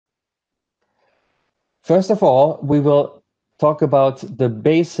First of all, we will talk about the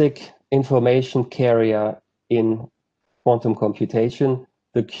basic information carrier in quantum computation,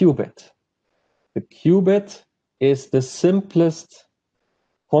 the qubit. The qubit is the simplest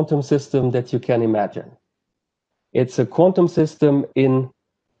quantum system that you can imagine. It's a quantum system in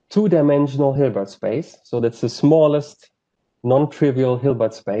two-dimensional Hilbert space. So that's the smallest non-trivial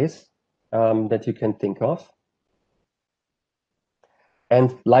Hilbert space that you can think of.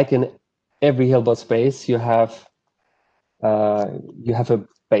 And like in every Hilbert space, you have a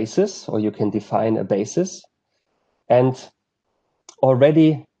basis, or you can define a basis. And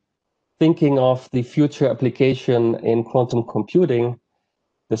already thinking of the future application in quantum computing,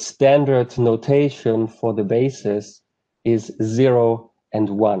 the standard notation for the basis is 0 and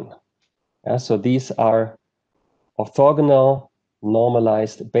 1. Yeah, so these are orthogonal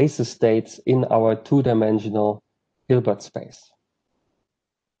normalized basis states in our two-dimensional Hilbert space.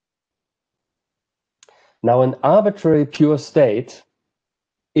 Now, an arbitrary pure state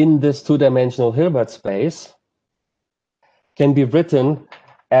in this two-dimensional Hilbert space can be written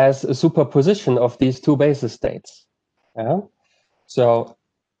as a superposition of these two basis states. Yeah? So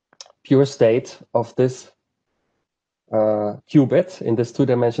pure state of this qubit in this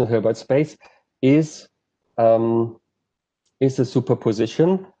two-dimensional Hilbert space is a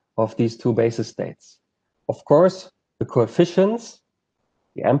superposition of these two basis states. Of course, the coefficients,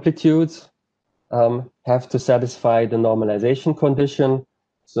 the amplitudes, have to satisfy the normalization condition.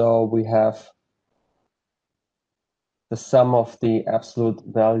 So we have the sum of the absolute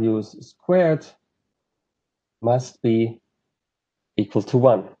values squared must be equal to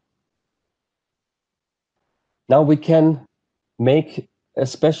 1. Now we can make a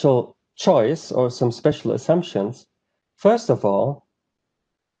special choice or some special assumptions. First of all,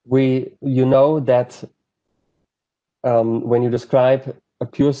 you know that when you describe a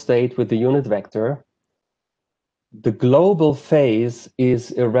pure state with the unit vector, the global phase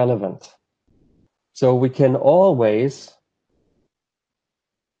is irrelevant. So we can always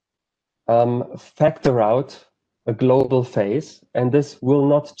factor out a global phase, and this will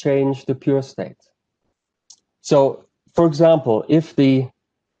not change the pure state. So, for example, if the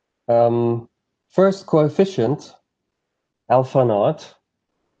first coefficient, alpha naught,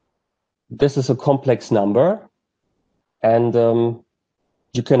 this is a complex number, and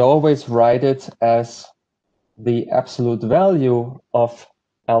you can always write it as the absolute value of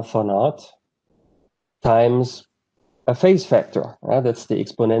alpha naught times a phase factor. That's the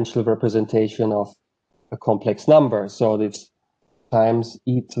exponential representation of a complex number. So it's times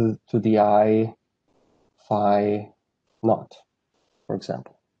e to the I phi naught, for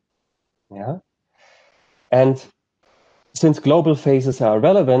example. Yeah. And since global phases are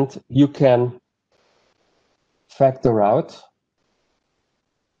relevant, you can factor out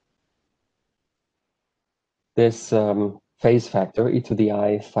this phase factor, e to the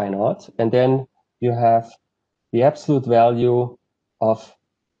I phi naught, and then you have the absolute value of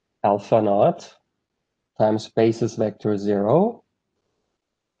alpha naught times basis vector 0,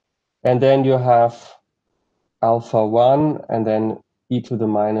 and then you have alpha 1 and then e to the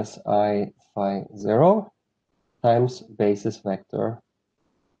minus I phi 0 times basis vector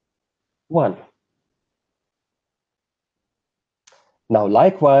 1. Now,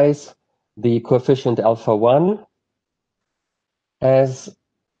 likewise, the coefficient alpha 1 has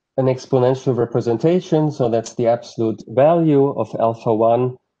an exponential representation, so that's the absolute value of alpha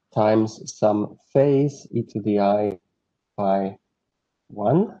 1 times some phase e to the I phi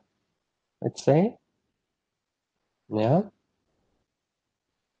 1, let's say. Yeah.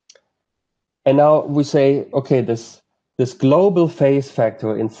 And now we say, okay, this global phase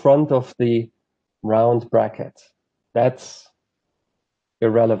factor in front of the round bracket, that's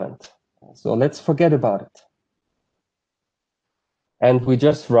irrelevant. So let's forget about it. And we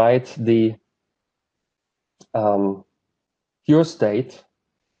just write the pure state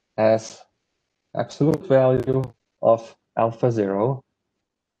as absolute value of alpha 0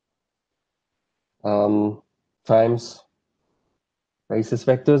 times basis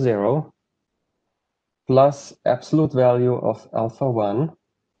vector 0 plus absolute value of alpha 1.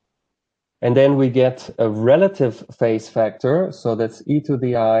 And then we get a relative phase factor. So that's e to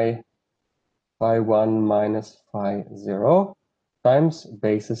the I phi 1 minus phi 0 times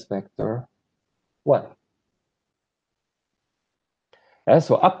basis vector 1. And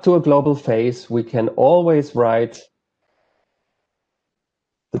so up to a global phase, we can always write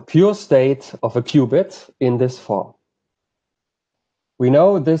the pure state of a qubit in this form. We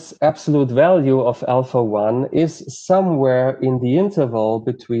know this absolute value of alpha 1 is somewhere in the interval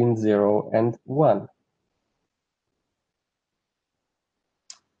between 0 and 1.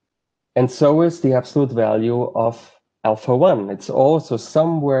 And so is the absolute value of alpha 1. It's also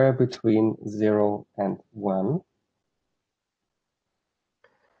somewhere between 0 and 1.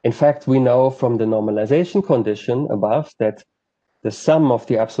 In fact, we know from the normalization condition above that the sum of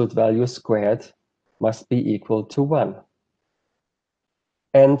the absolute values squared must be equal to 1.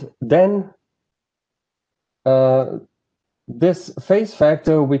 And then this phase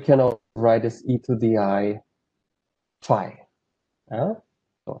factor we can also write as e to the I phi.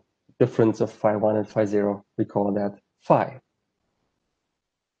 So difference of phi 1 and phi 0, we call that phi.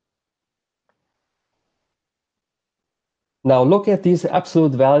 Now look at these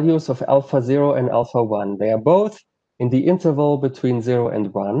absolute values of alpha 0 and alpha 1. They are both in the interval between 0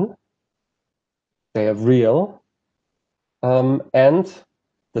 and 1. They are real. And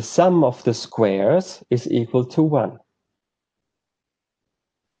the sum of the squares is equal to 1.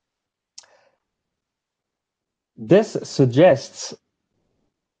 This suggests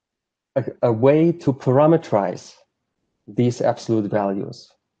a way to parameterize these absolute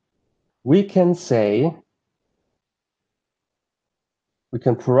values. We can say, we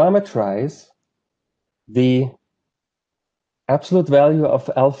can parameterize the absolute value of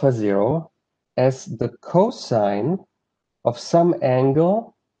alpha 0 as the cosine of some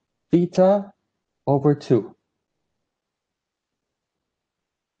angle theta over 2.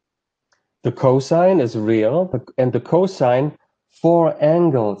 The cosine is real, and the cosine for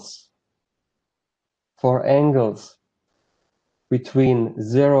angles between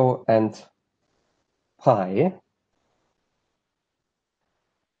 0 and pi,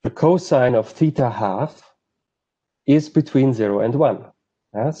 the cosine of theta half is between 0 and 1.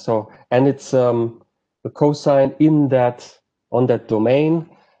 And it's the cosine in that on that domain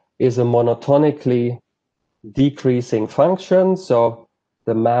is a monotonically decreasing function. So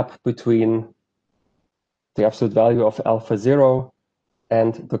the map between the absolute value of alpha 0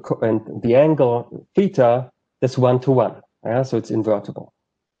 and the angle theta is 1 to 1. So it's invertible.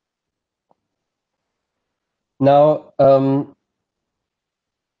 Now,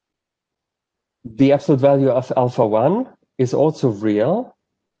 the absolute value of alpha 1 is also real.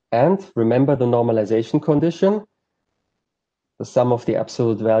 And remember the normalization condition. The sum of the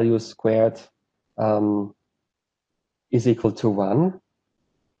absolute values squared is equal to 1.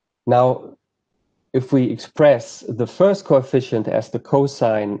 Now, if we express the first coefficient as the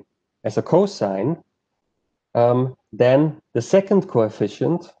cosine, as a cosine, then the second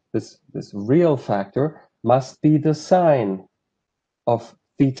coefficient, this real factor, must be the sine of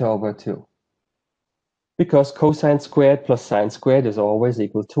theta over 2. Because cosine squared plus sine squared is always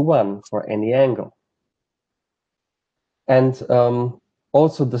equal to 1 for any angle. And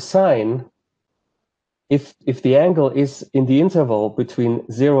also the sine, if the angle is in the interval between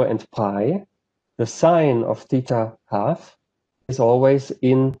 0 and pi, the sine of theta half is always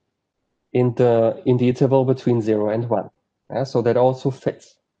in the interval between 0 and 1. So that also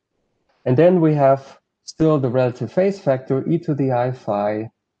fits. And then we have still the relative phase factor e to the I phi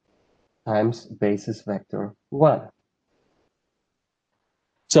times basis vector 1.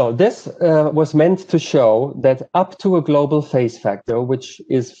 So this was meant to show that up to a global phase factor, which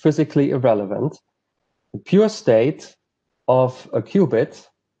is physically irrelevant, the pure state of a qubit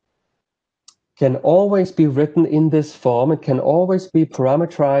can always be written in this form. It can always be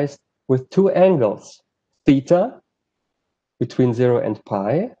parameterized with two angles, theta between 0 and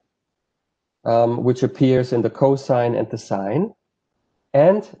pi, which appears in the cosine and the sine,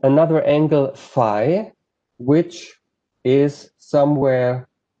 and another angle phi, which is somewhere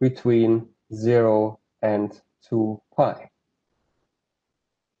between 0 and 2 pi.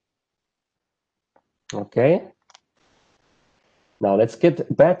 Okay. Now let's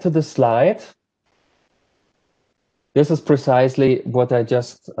get back to the slide. This is precisely what I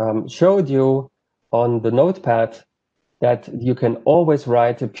just showed you on the notepad, that you can always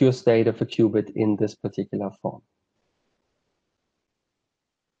write a pure state of a qubit in this particular form.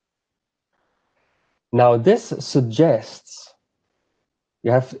 Now this suggests,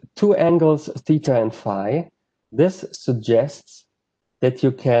 you have two angles, theta and phi. This suggests that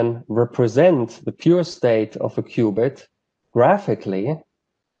you can represent the pure state of a qubit graphically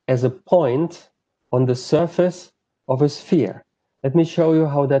as a point on the surface of a sphere. Let me show you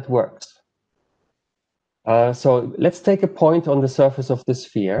how that works. So let's take a point on the surface of the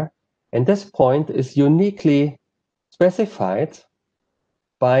sphere, and this point is uniquely specified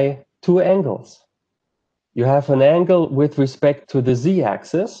by two angles. You have an angle with respect to the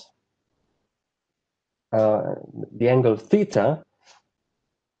z-axis, the angle theta,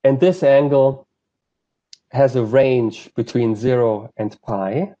 and this angle has a range between 0 and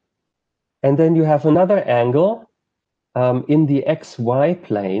pi. And then you have another angle in the xy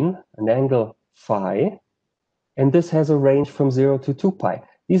plane, an angle phi, and this has a range from 0 to 2 pi.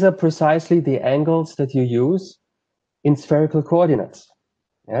 These are precisely the angles that you use in spherical coordinates.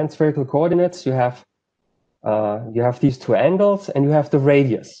 And in spherical coordinates, you have these two angles and you have the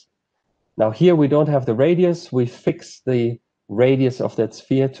radius. Now here we don't have the radius. We fix the radius of that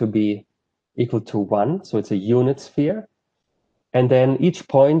sphere to be equal to 1, so it's a unit sphere. And then each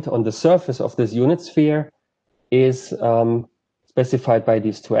point on the surface of this unit sphere is specified by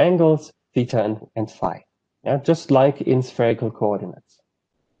these two angles, theta and phi. Yeah, just like in spherical coordinates.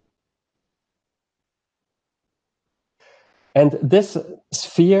 And this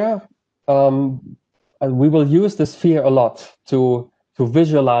sphere, we will use the sphere a lot to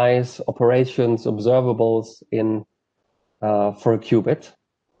visualize operations, observables in for a qubit.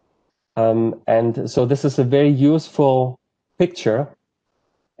 And so this is a very useful picture,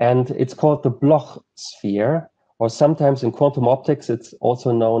 and it's called the Bloch sphere, or sometimes in quantum optics, it's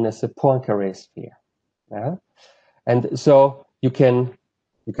also known as the Poincaré sphere. Yeah? And so you can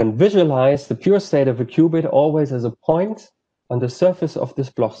visualize the pure state of a qubit always as a point on the surface of this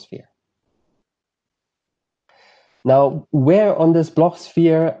Bloch sphere. Now, where on this Bloch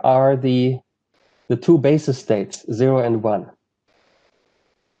sphere are the two basis states, 0 and 1?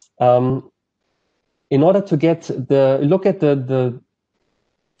 In order to get look at the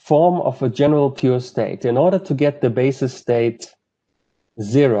form of a general pure state, in order to get the basis state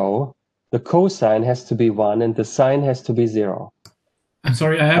 0, the cosine has to be 1 and the sine has to be 0. I'm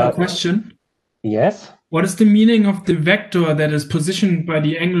sorry, I have a question. Yes? What is the meaning of the vector that is positioned by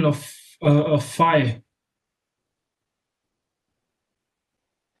the angle of phi?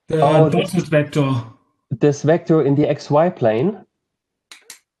 The dotted vector. This vector in the xy plane?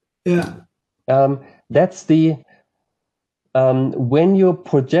 Yeah. That's the when you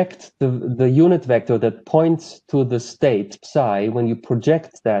project the unit vector that points to the state psi, when you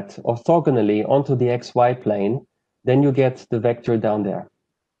project that orthogonally onto the xy plane, then you get the vector down there.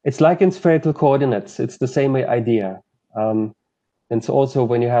 It's like in spherical coordinates. It's the same idea. And so also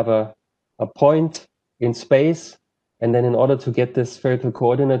when you have a point in space, and then in order to get this spherical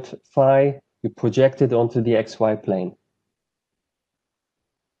coordinate phi, you project it onto the xy plane.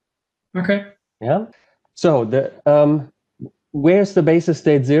 Okay. Yeah. So where's the basis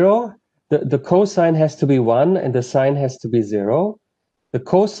state 0? The cosine has to be 1 and the sine has to be 0. The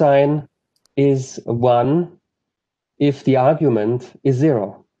cosine is 1 if the argument is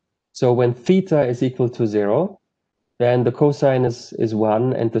 0. So when theta is equal to 0, then the cosine is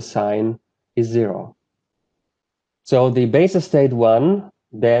 1 and the sine is 0. So the basis state 1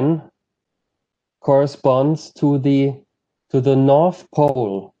 then corresponds to the north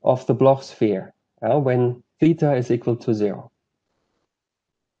pole of the Bloch sphere when theta is equal to 0.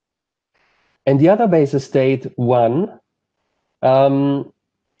 And the other basis state 1,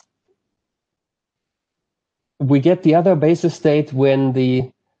 we get the other basis state when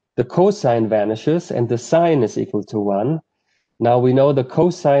the cosine vanishes and the sine is equal to 1. Now we know the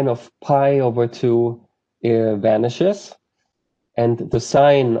cosine of pi over 2 vanishes, and the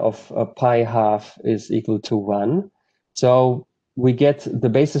sine of pi half is equal to 1. So we get the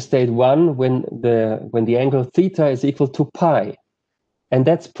basis state 1 when the angle theta is equal to pi. And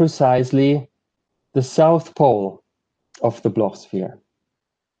that's precisely the south pole of the Bloch sphere.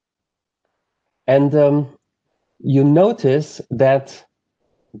 And you notice that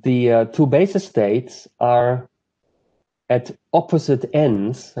the two basis states are at opposite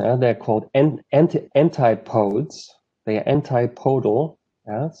ends. They're called antipodes. They are antipodal,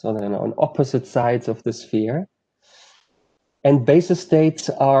 so they're on opposite sides of the sphere. And basis states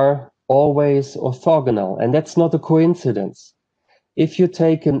are always orthogonal, and that's not a coincidence. If you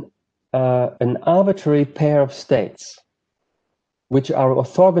take an arbitrary pair of states which are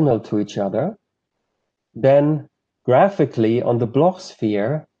orthogonal to each other, then graphically on the Bloch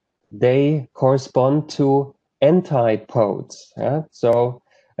sphere, they correspond to antipodes. So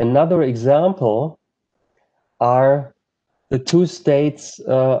another example are the two states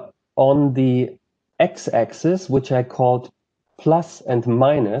on the x-axis, which I called plus and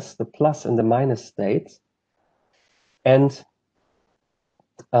minus, the plus and the minus states. And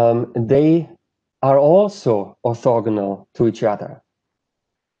they are also orthogonal to each other.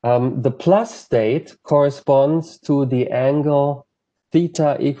 The plus state corresponds to the angle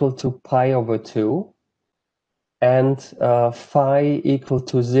theta equal to pi over 2 and phi equal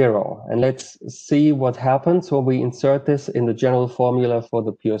to 0. And let's see what happens when we insert this in the general formula for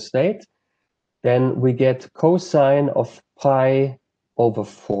the pure state. Then we get cosine of pi over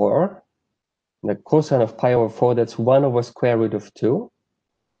 4. And the cosine of pi over 4, that's 1 over square root of 2.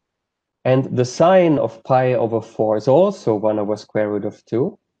 And the sine of pi over 4 is also 1 over square root of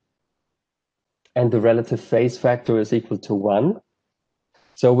 2. And the relative phase factor is equal to 1.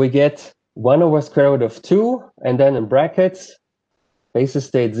 So we get 1 over square root of 2, and then in brackets, basis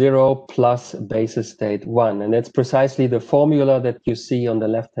state 0 plus basis state 1. And that's precisely the formula that you see on the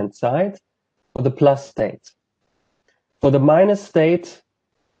left-hand side for the plus state. For the minus state,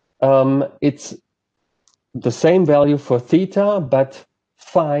 it's the same value for theta, but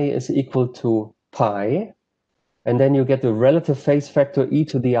phi is equal to pi. And then you get the relative phase factor e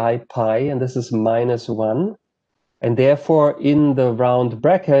to the I pi, and this is minus 1. And therefore, in the round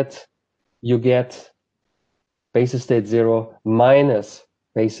bracket, you get basis state 0 minus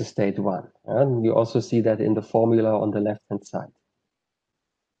basis state 1. And you also see that in the formula on the left-hand side.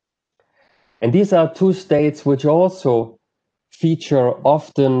 And these are two states which also feature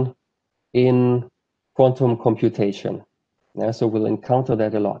often in quantum computation. So we'll encounter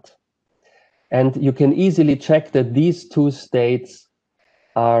that a lot. And you can easily check that these two states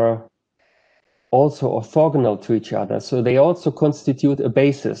are also orthogonal to each other. So they also constitute a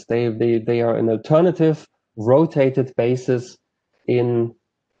basis. They are an alternative rotated basis in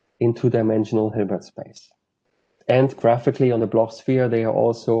two-dimensional Hilbert space. And graphically on the Bloch sphere, they are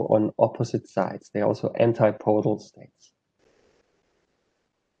also on opposite sides. They are also antipodal states.